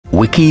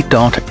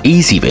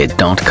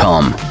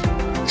wiki.ezvid.com.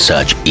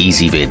 Search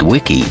Ezvid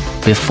Wiki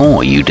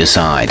before you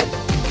decide.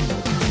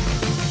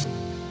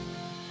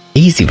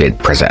 Ezvid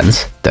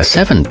presents the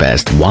 7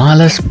 best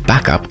wireless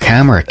backup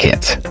camera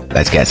kits.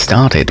 Let's get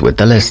started with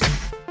the list.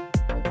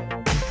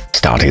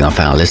 Starting off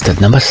our list at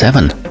number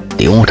 7,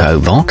 the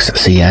auto-vox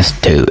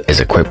CS2 is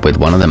equipped with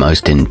one of the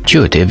most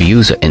intuitive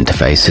user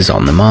interfaces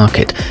on the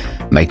market,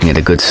 making it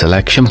a good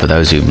selection for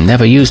those who've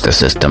never used a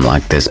system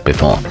like this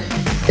before.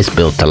 It's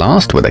built to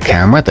last with a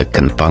camera that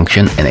can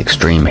function in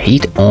extreme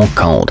heat or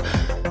cold.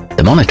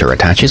 The monitor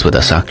attaches with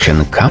a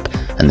suction cup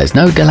and there's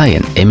no delay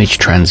in image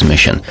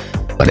transmission,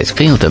 but its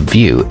field of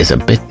view is a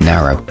bit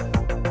narrow.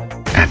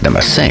 At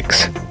number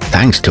 6,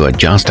 thanks to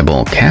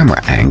adjustable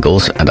camera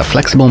angles and a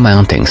flexible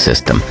mounting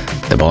system,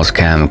 the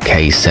Boscam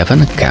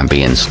K7 can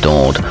be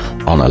installed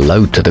on a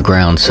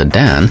low-to-the-ground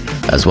sedan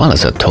as well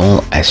as a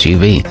tall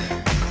SUV.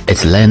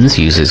 Its lens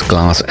uses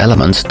glass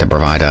elements to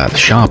provide a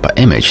sharper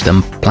image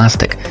than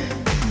plastic.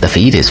 The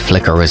feed is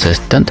flicker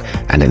resistant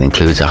and it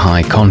includes a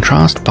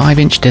high-contrast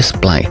 5-inch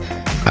display.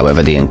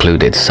 However, the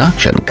included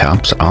suction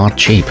cups are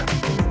cheap.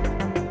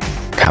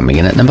 Coming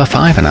in at number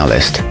 5 on our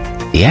list,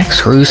 the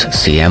xroose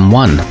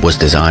CM1 was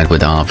designed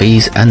with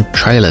RVs and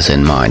trailers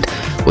in mind,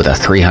 with a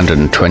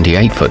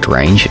 328-foot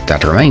range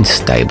that remains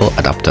stable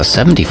at up to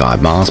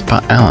 75 miles per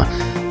hour.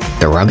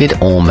 The rugged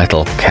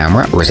all-metal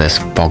camera resists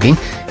fogging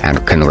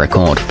and can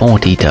record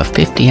 40 to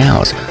 50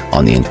 hours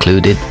on the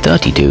included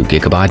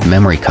 32GB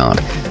memory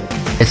card.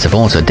 It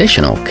supports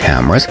additional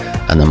cameras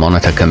and the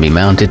monitor can be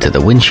mounted to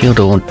the windshield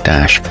or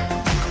dash,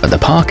 but the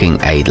parking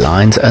aid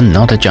lines are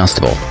not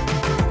adjustable.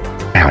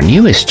 Our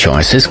newest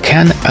choices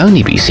can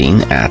only be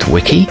seen at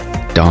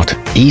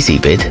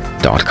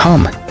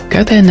wiki.ezvid.com.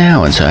 Go there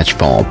now and search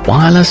for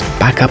wireless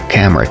backup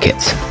camera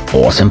kits,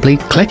 or simply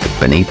click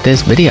beneath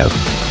this video.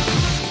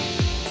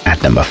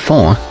 At number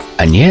 4,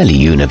 a nearly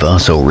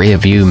universal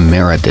rear-view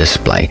mirror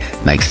display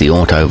makes the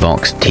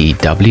auto-vox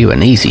TW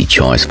an easy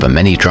choice for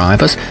many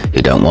drivers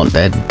who don't want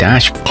their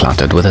dash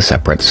cluttered with a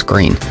separate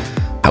screen.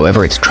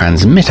 However, its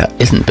transmitter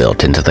isn't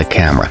built into the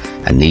camera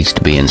and needs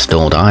to be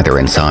installed either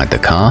inside the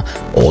car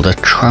or the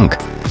trunk.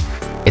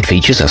 It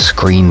features a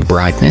screen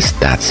brightness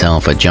that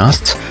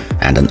self-adjusts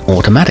and an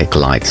automatic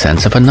light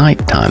sensor for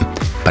nighttime,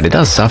 but it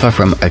does suffer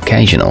from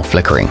occasional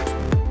flickering.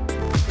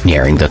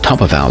 Nearing the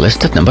top of our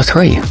list at number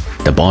 3,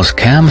 the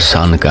Boscam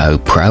Sun Go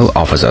Pro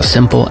offers a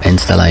simple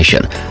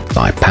installation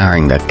by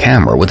powering the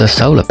camera with a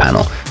solar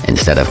panel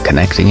instead of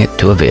connecting it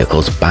to a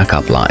vehicle's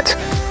backup lights.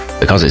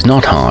 Because it's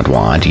not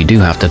hardwired, you do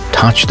have to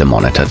touch the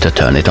monitor to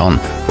turn it on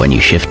when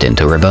you shift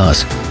into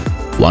reverse.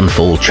 One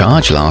full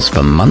charge lasts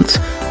for months,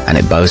 and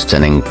it boasts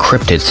an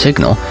encrypted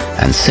signal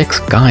and 6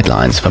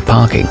 guidelines for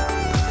parking.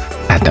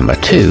 At number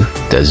 2,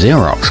 the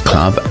Zerox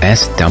Club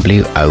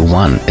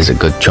SW01 is a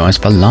good choice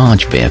for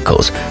large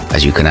vehicles,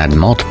 as you can add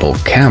multiple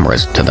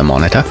cameras to the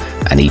monitor,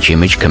 and each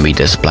image can be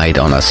displayed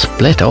on a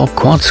split or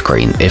quad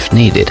screen if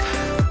needed.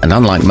 And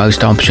unlike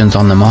most options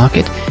on the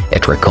market,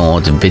 it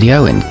records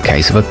video in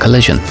case of a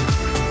collision.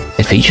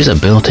 It features a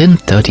built-in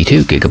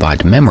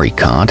 32GB memory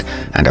card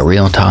and a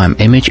real-time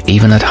image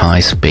even at high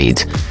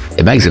speeds.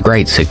 It makes a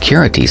great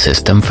security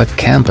system for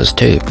campers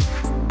too.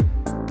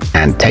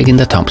 And taking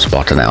the top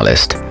spot on our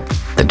list,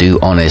 the Do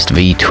Honest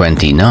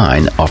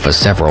V29 offers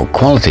several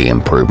quality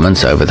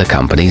improvements over the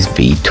company's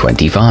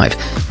V25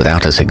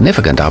 without a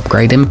significant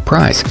upgrade in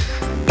price.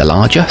 The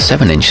larger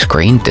 7-inch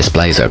screen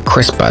displays a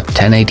crisper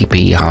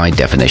 1080p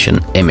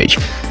high-definition image,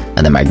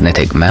 and the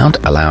magnetic mount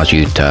allows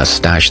you to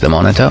stash the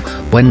monitor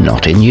when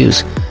not in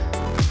use.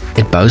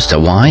 It boasts a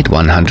wide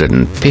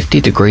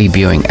 150-degree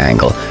viewing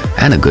angle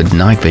and a good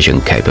night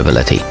vision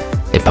capability.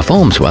 It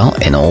performs well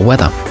in all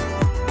weather.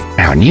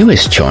 Our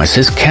newest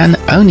choices can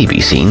only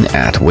be seen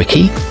at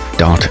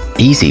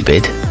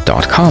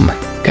wiki.ezvid.com.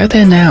 Go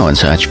there now and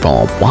search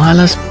for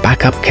wireless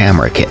backup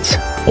camera kits,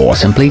 or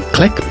simply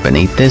click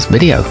beneath this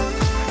video.